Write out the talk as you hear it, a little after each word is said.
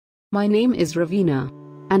My name is Ravina,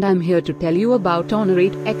 and I'm here to tell you about Honor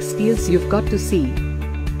 8X deals you've got to see.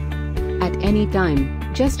 At any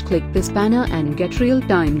time, just click this banner and get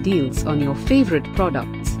real-time deals on your favorite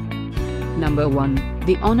products. Number 1.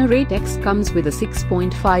 The Honor 8X comes with a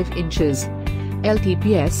 6.5 inches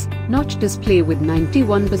LTPS notch display with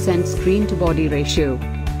 91% screen-to-body ratio.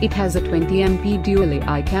 It has a 20MP dual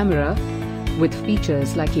AI camera with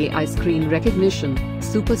features like AI screen recognition,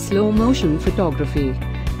 super slow-motion photography,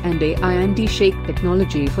 and AI anti-shake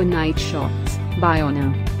technology for night shots by Honor.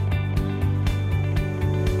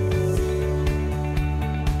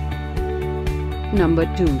 Number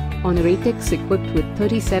 2. Honor 8X equipped with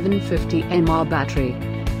 3750 mAh battery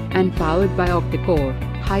and powered by octa-core,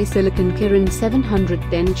 high-silicon Kirin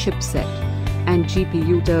 710 chipset and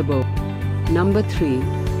GPU turbo. Number 3.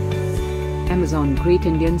 Amazon Great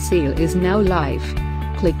Indian Sale is now live.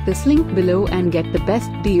 Click this link below and get the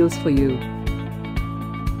best deals for you.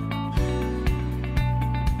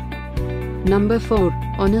 Number 4.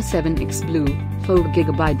 Honor 7X Blue,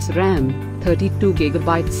 4GB RAM,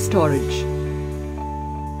 32GB storage.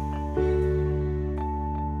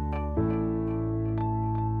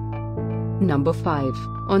 Number 5.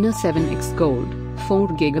 Honor 7X Gold,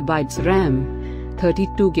 4GB RAM,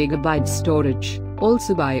 32GB storage,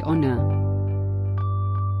 also by Honor.